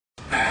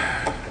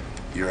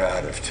You're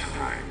out of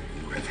time.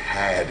 You have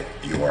had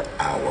your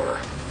hour.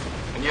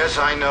 And yes,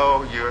 I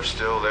know you're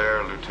still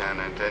there,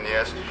 Lieutenant. And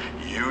yes,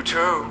 you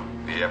too,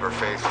 the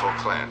ever-faithful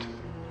Clint.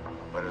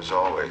 But as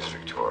always,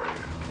 Victoria,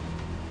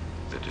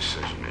 the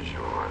decision is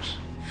yours.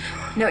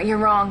 No, you're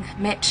wrong,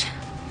 Mitch.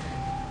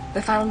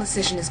 The final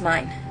decision is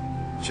mine.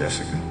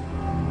 Jessica,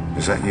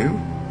 is that you?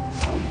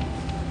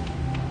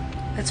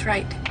 That's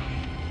right.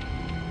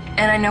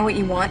 And I know what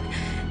you want.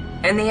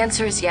 And the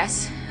answer is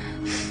yes.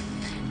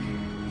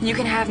 You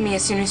can have me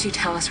as soon as you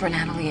tell us where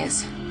Natalie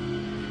is.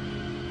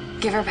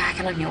 Give her back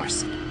and I'm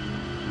yours.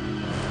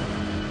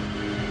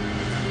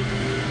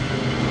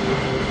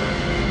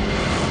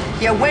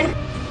 Yeah, when?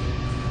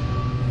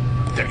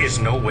 There is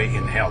no way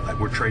in hell that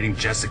we're trading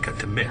Jessica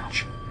to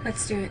Mitch.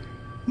 Let's do it.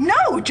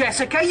 No,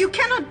 Jessica, you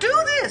cannot do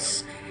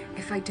this.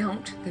 If I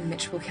don't, then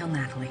Mitch will kill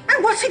Natalie.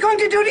 And what's he going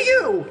to do to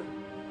you?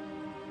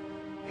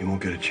 He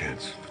won't get a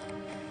chance.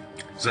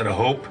 Is that a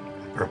hope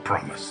or a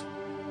promise?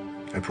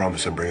 I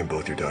promise I'm bringing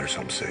both your daughters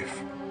home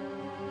safe.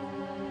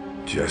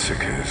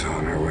 Jessica is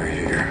on her way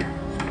here.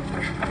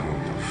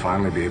 I'll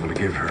finally be able to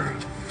give her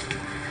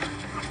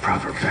a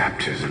proper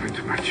baptism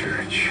into my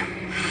church.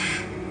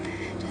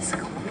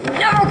 Jessica will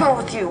never go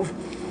with you.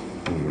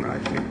 I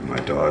think my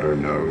daughter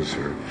knows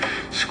her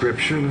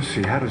scripture. Let's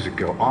see, how does it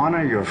go?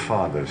 Honor your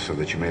father so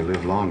that you may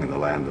live long in the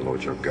land the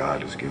Lord your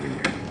God has given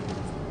you.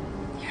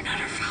 You're not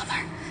her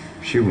father.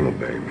 She will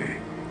obey me.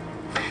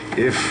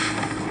 If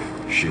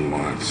she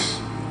wants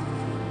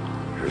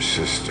her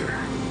sister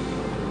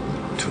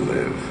to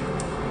live.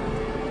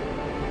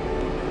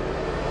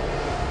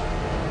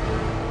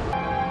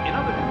 In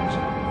other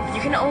news,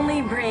 You can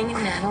only bring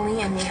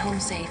Natalie and me home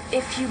safe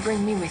if you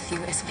bring me with you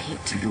as bait.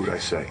 You do what I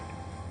say.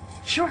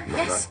 Sure, No,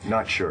 yes.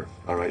 not sure.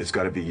 All right, it's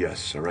got to be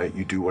yes. All right,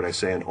 you do what I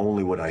say and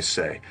only what I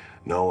say.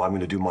 No, I'm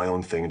going to do my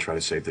own thing and try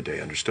to save the day.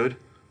 Understood?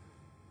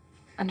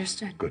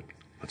 Understood. Good.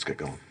 Let's get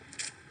going.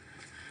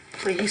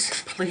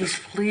 Please, please,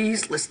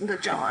 please listen to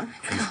John.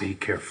 and be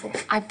careful.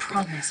 I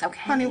promise, okay?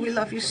 Honey, we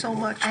love you so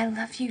much. I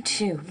love you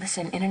too.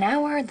 Listen, in an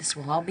hour, this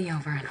will all be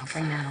over and I'll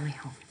bring Natalie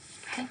home.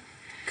 Okay?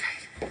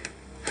 Okay.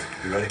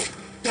 You ready?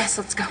 Yes,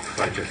 let's go.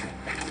 Bye, Jesse.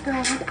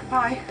 Go.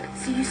 Bye.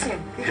 See you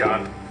soon.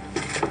 John,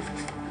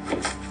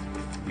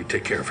 you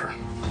take care of her.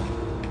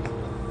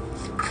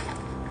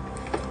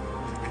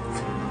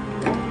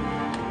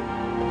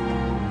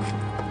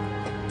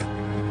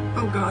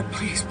 Oh, God,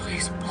 please,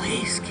 please,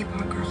 please keep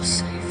our girls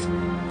safe.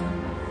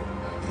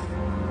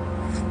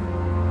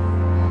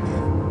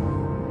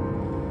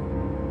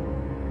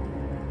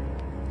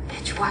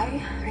 Mitch,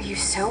 why are you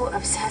so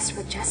obsessed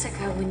with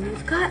Jessica when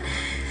you've got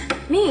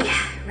me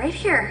right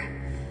here?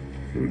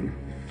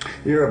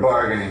 You're a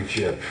bargaining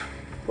chip.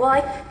 Well,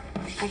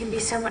 I can be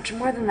so much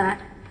more than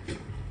that.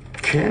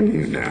 Can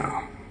you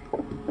now?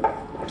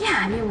 Yeah,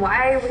 I mean,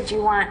 why would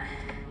you want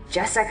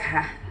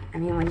Jessica? I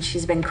mean, when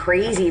she's been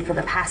crazy for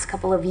the past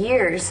couple of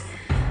years.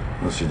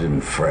 Well, she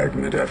didn't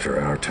fragment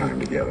after our time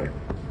together.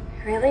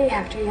 Really?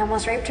 After you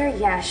almost raped her?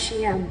 Yeah,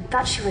 she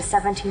thought she was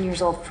 17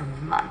 years old for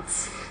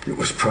months. It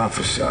was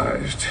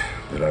prophesized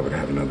that I would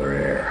have another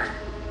heir.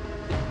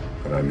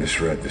 But I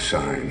misread the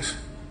signs.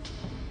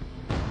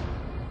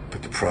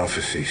 But the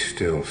prophecy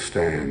still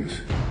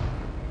stands.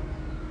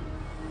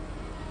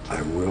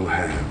 I will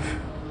have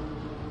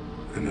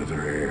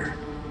another heir.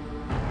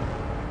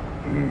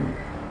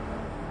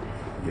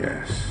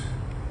 Yes.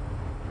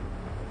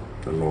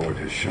 The Lord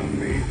has shown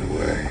me the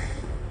way.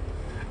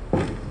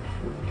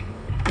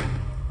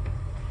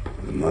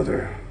 The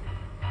mother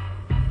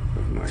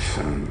of my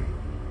son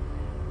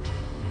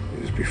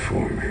is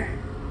before me.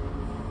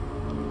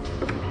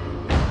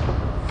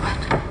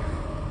 What?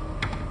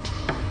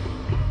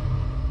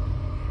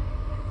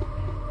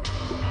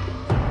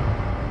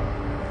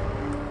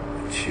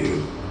 It's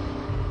you,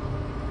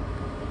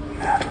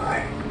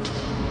 Natalie.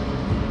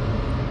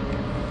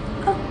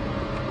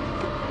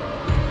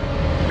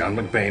 John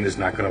McBain is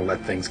not going to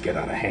let things get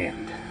out of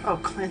hand. Oh,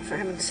 Clint, for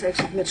heaven's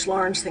sakes, with Mitch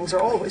Lawrence, things are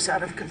always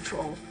out of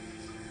control.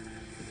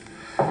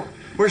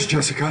 Where's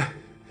Jessica?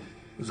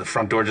 Is the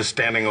front door just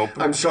standing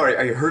open? I'm sorry,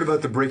 I heard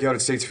about the breakout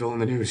at Statesville in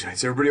the news.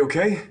 Is everybody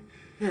okay?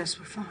 Yes,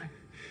 we're fine.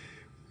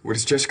 Well,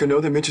 does Jessica know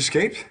that Mitch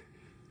escaped?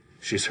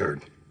 She's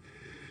heard.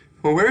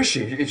 Well, where is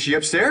she? Is she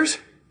upstairs?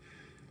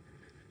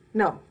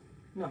 No.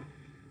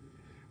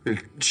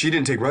 She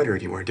didn't take Ryder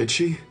anywhere, did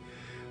she?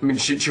 I mean,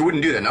 she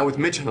wouldn't do that, not with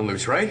Mitch on the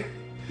loose, right?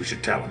 We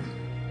should tell him.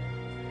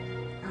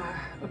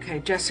 Okay,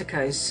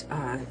 Jessica is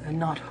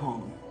not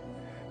home.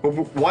 Well,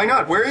 why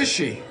not? Where is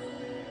she?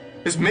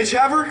 Does Mitch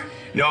have her?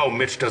 No,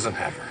 Mitch doesn't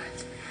have her.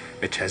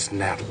 Mitch has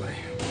Natalie.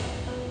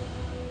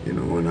 You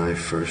know, when I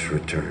first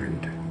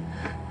returned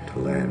to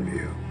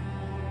Landview,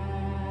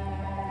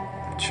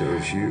 I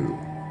chose you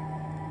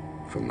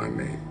for my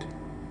mate.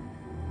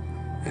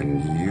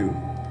 And you,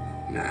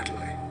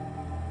 Natalie,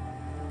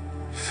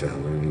 fell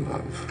in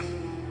love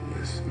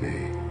with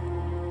me.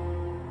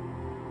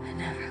 I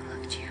never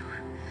loved you.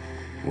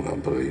 Well,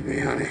 believe me,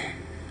 honey,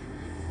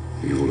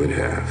 you would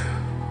have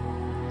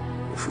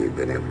if we'd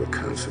been able to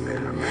consummate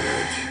our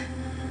marriage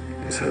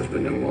as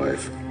husband and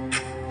wife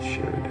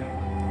should.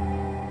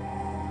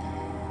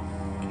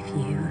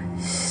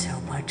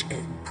 much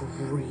as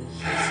breathe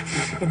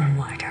in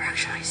my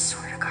direction, I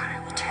swear to God, I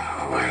will tell you.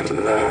 Oh, I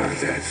love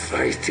that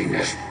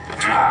feistiness.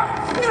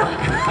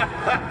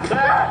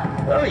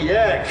 Oh,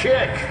 yeah,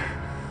 kick.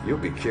 You'll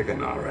be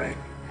kicking all right.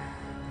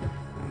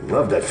 I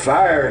love that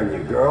fire in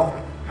you, girl.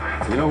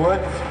 You know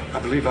what? I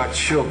believe our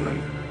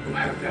children will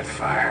have that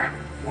fire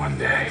one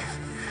day.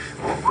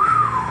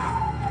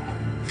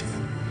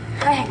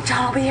 I think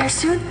John will be here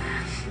soon.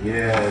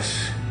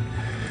 Yes.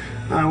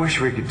 I wish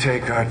we could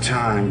take our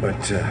time,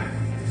 but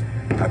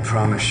I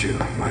promise you,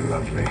 my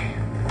lovely,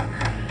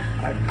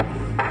 I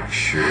will make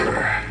sure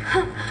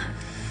that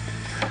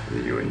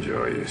you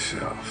enjoy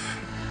yourself.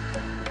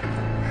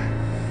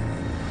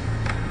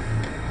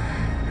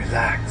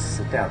 Relax.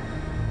 Sit down.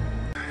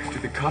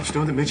 Did the cops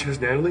know that Mitch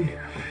has Natalie?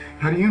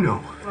 How do you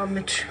know? Well,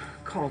 Mitch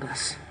called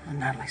us on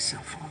Natalie's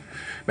cell phone.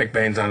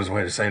 McBain's on his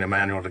way to St.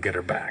 Emmanuel to get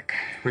her back.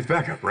 With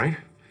backup, right?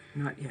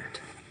 Not yet.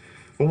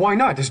 Well, why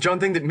not? Does John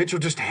think that Mitch will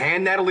just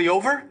hand Natalie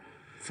over?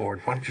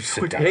 Ford, why don't you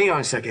sit Wait, down? hang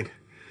on a second.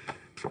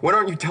 What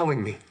aren't you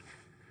telling me?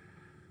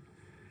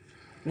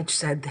 Mitch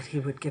said that he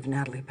would give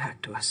Natalie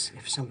back to us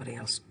if somebody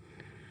else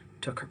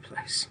took her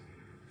place.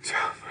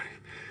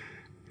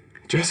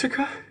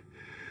 Jessica?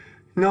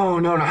 No.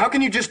 How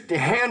can you just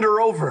hand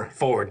her over?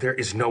 Ford, there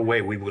is no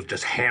way we will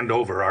just hand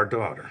over our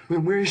daughter. I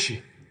mean, where is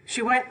she?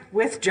 She went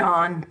with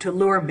John to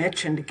lure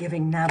Mitch into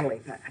giving Natalie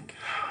back.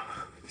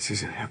 This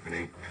isn't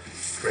happening.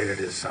 Afraid it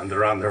is, son.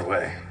 They're on their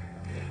way.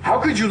 How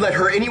could you let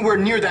her anywhere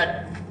near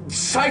that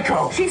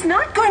psycho? She's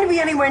not going to be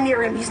anywhere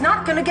near him. He's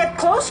not going to get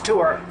close to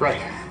her.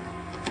 Right.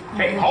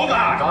 Hey, hold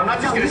on! I'm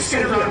not just gonna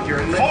sit around here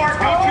and let... Ford,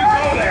 don't you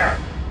go there!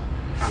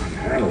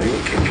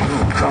 Natalie, can you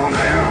calm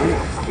down?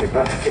 You're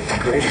about to get the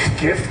greatest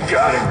gift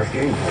God ever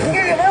gave you.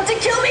 You're about to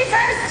kill me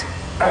first!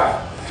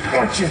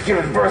 Once you've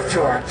given birth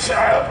to our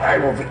child, I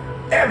will be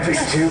happy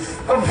to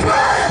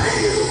abide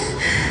you.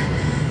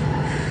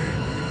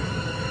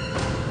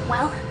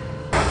 Well,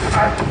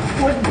 I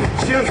wouldn't be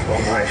gentle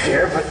right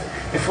here, but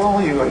if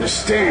all you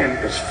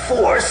understand is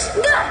force...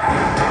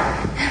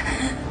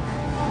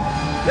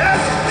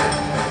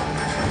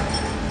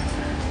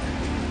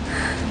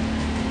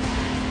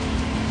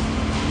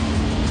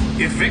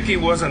 If Viki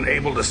wasn't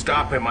able to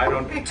stop him, I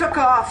don't... He took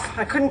off.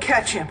 I couldn't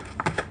catch him.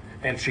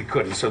 And she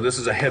couldn't, so this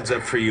is a heads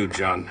up for you,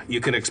 John. You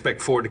can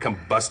expect Ford to come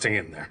busting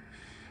in there.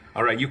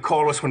 All right, you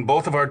call us when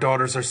both of our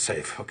daughters are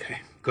safe, okay?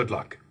 Good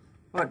luck.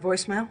 What,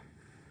 voicemail?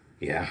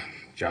 Yeah,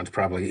 John's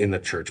probably in the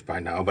church by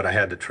now, but I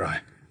had to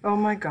try. Oh,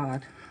 my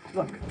God.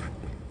 Look.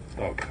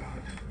 Oh, God.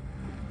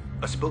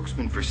 A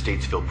spokesman for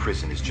Statesville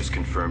Prison has just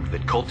confirmed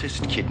that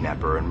cultist,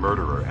 kidnapper, and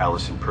murderer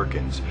Allison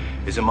Perkins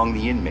is among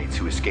the inmates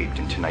who escaped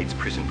in tonight's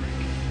prison break.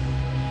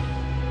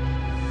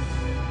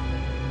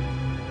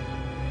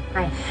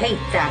 I hate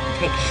that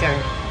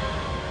picture.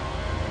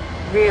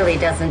 Really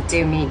doesn't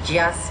do me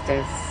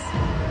justice.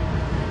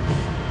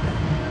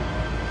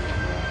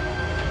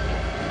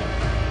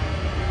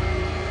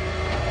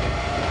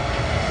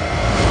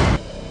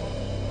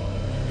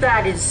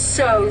 That is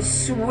so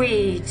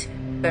sweet.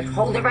 But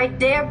hold it right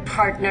there,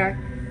 partner.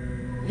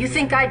 You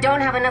think I don't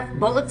have enough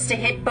bullets to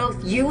hit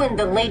both you and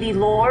the Lady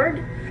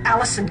Lord?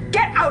 Allison,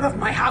 get out of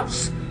my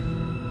house!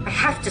 I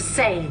have to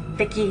say,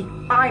 Viki,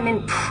 I'm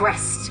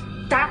impressed.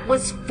 That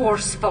was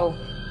forceful.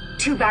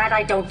 Too bad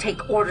I don't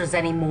take orders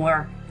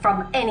anymore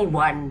from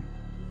anyone.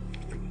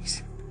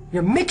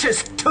 You're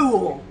Mitch's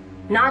tool.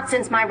 Not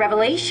since my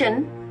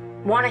revelation.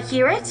 Want to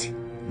hear it?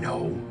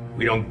 No,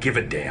 we don't give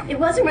a damn. It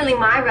wasn't really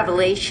my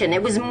revelation.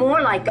 It was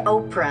more like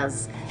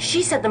Oprah's.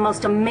 She said the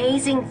most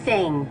amazing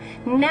thing.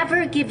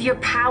 Never give your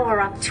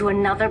power up to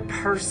another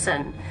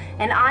person.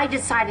 And I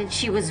decided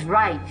she was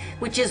right,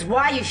 which is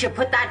why you should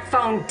put that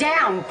phone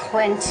down,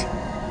 Clint.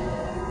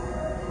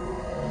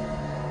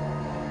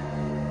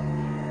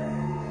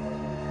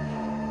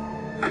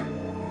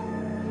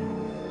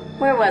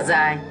 Where was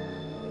I?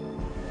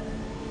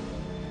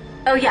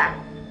 Oh yeah,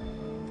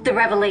 the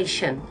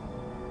revelation.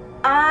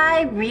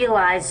 I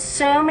realized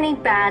so many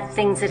bad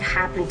things had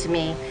happened to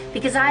me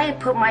because I had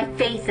put my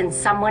faith in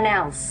someone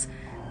else.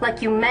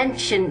 Like you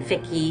mentioned,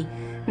 Viki,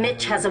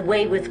 Mitch has a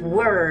way with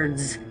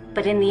words,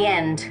 but in the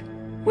end,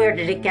 where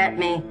did it get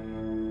me?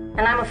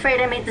 And I'm afraid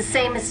I made the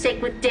same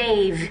mistake with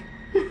Dave.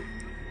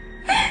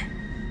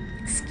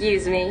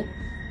 Excuse me,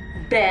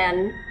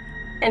 Ben,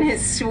 and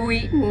his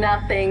sweet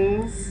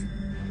nothings.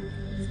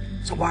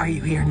 So why are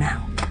you here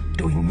now?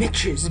 Doing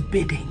Mitch's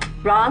bidding?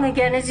 Wrong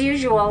again as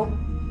usual.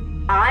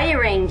 I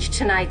arranged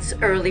tonight's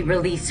early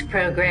release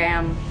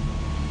program.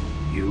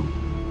 You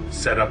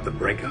set up the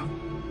breakup?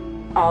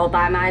 All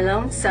by my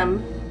lonesome,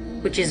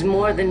 which is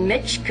more than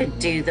Mitch could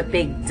do, the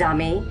big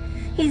dummy.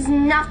 He's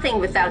nothing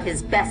without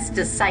his best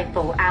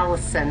disciple,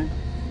 Allison.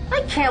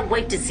 I can't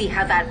wait to see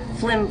how that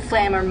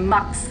flim-flammer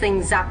mucks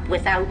things up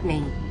without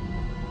me.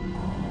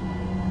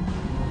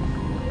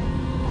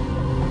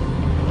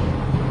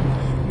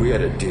 We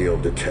had a deal,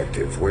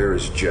 Detective. Where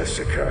is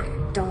Jessica?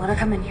 don't let her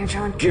come in here,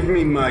 John. Give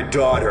me my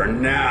daughter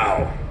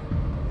now.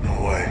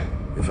 No way.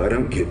 If I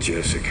don't get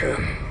Jessica...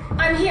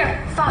 I'm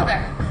here,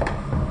 Father.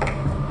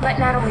 Let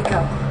Natalie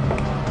go.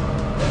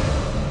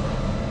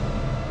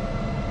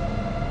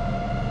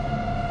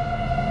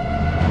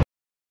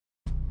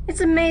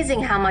 It's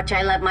amazing how much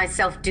I let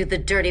myself do the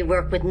dirty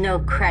work with no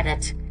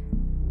credit.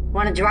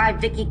 Want to drive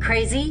Viki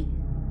crazy?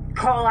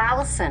 Call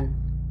Allison.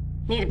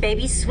 Need a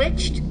baby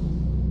switched?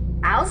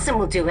 Allison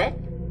will do it.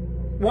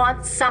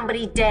 Want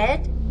somebody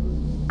dead?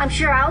 I'm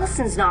sure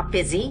Allison's not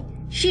busy.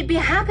 She'd be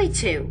happy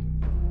to.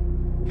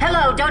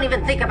 Hello, don't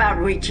even think about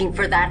reaching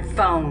for that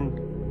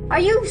phone. Are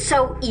you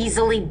so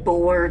easily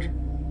bored?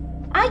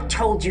 I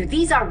told you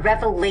these are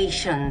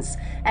revelations,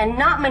 and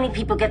not many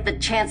people get the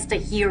chance to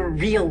hear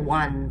real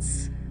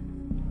ones.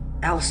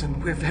 Allison,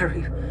 we're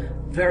very,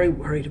 very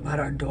worried about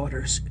our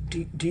daughters.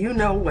 Do you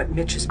know what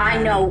Mitch is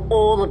planning? I know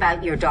all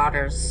about your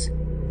daughters.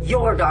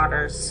 Your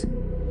daughters,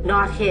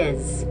 not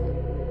his.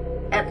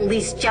 At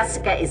least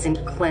Jessica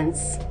isn't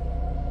Clint's.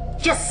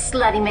 Just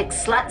slutty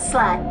McSlut.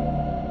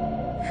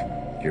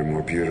 You're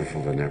more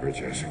beautiful than ever,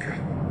 Jessica.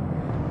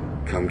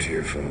 Come to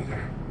your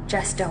father.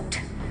 Just don't.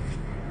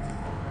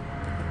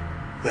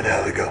 Let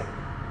Allie go.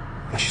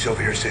 When she's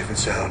over here safe and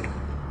sound,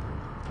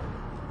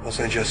 I'll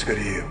send Jessica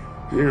to you.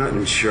 You're not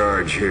in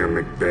charge here,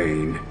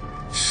 McBain.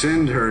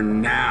 Send her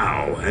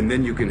now, and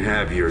then you can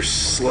have your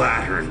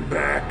slattern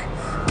back.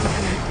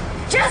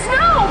 Just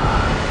no!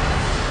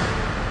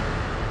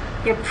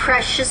 Your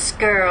precious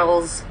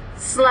girls,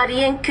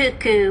 Slutty and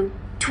Cuckoo,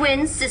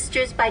 twin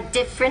sisters by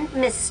different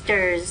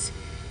misters.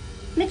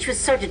 Mitch was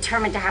so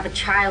determined to have a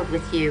child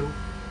with you.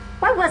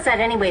 Why was that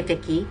anyway,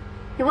 Viki?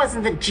 It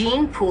wasn't the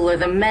gene pool or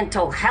the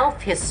mental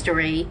health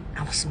history.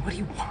 Allison, what do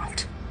you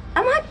want?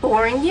 Am I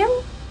boring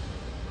you?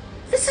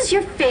 This is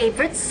your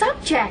favorite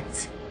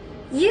subject.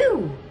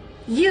 You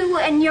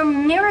and your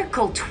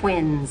miracle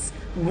twins.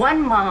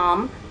 One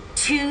mom,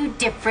 two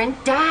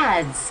different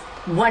dads.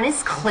 One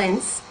is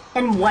Clint's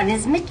and one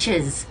is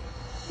Mitch's.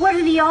 What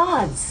are the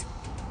odds?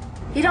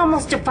 It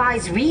almost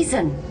defies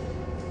reason.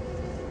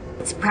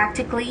 It's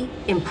practically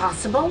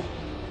impossible.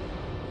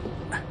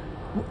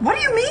 What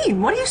do you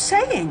mean? What are you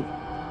saying?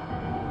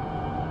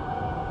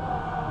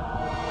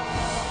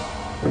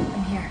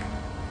 I'm here.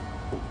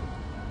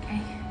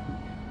 Okay?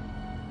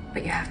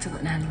 But you have to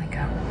let Natalie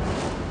go.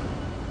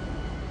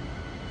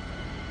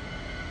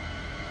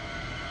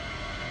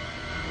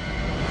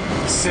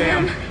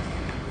 Sam!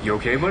 You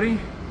okay, buddy?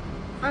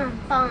 I'm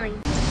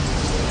fine.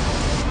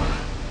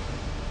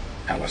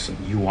 Allison,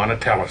 you want to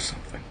tell us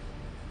something,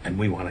 and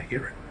we want to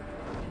hear it.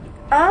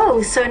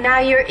 Oh, so now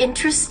you're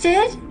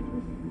interested?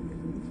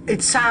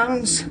 It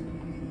sounds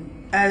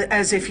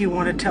as if you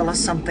want to tell us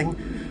something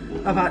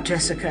about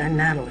Jessica and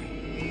Natalie.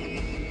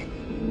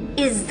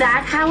 Is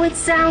that how it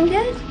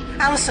sounded?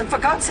 Allison, for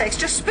God's sakes,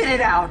 just spit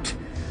it out.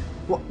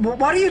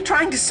 What are you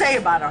trying to say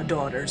about our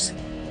daughters?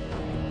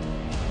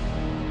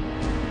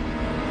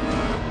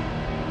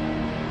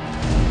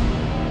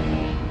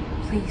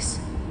 Please,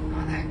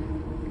 Father.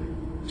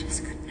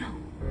 Jessica, no.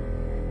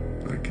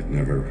 I could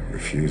never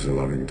refuse a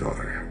loving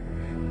daughter.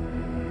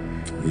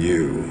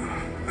 You,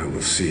 I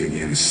will see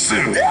again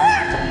soon. It's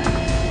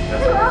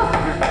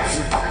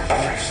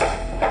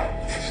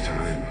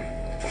time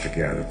to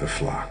gather the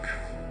flock.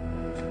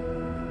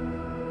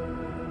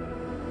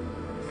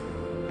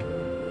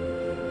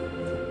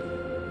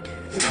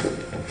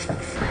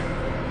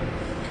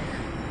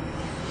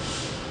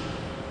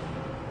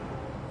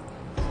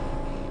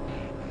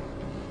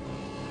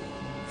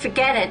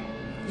 Forget it.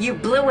 You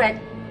blew it.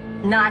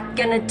 Not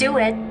gonna do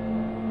it.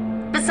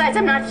 Besides,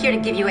 I'm not here to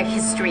give you a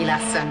history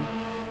lesson.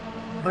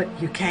 But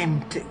you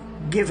came to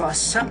give us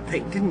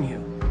something, didn't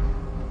you?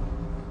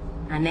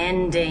 An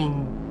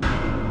ending.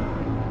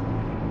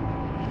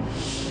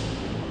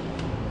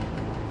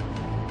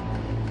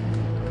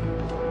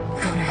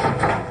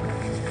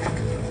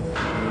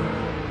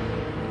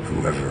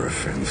 Whoever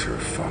offends her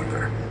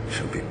father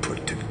shall be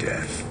put to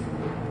death.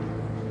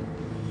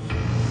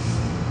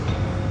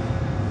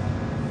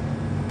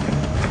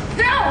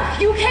 No!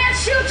 You can't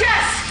shoot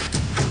us!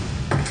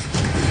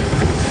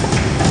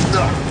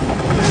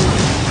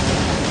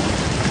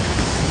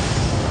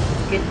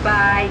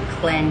 Goodbye,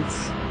 Clint.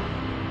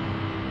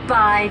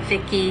 Bye,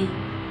 Viki.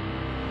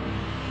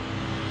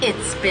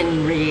 It's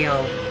been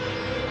real.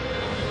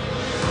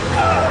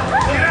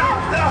 Get out!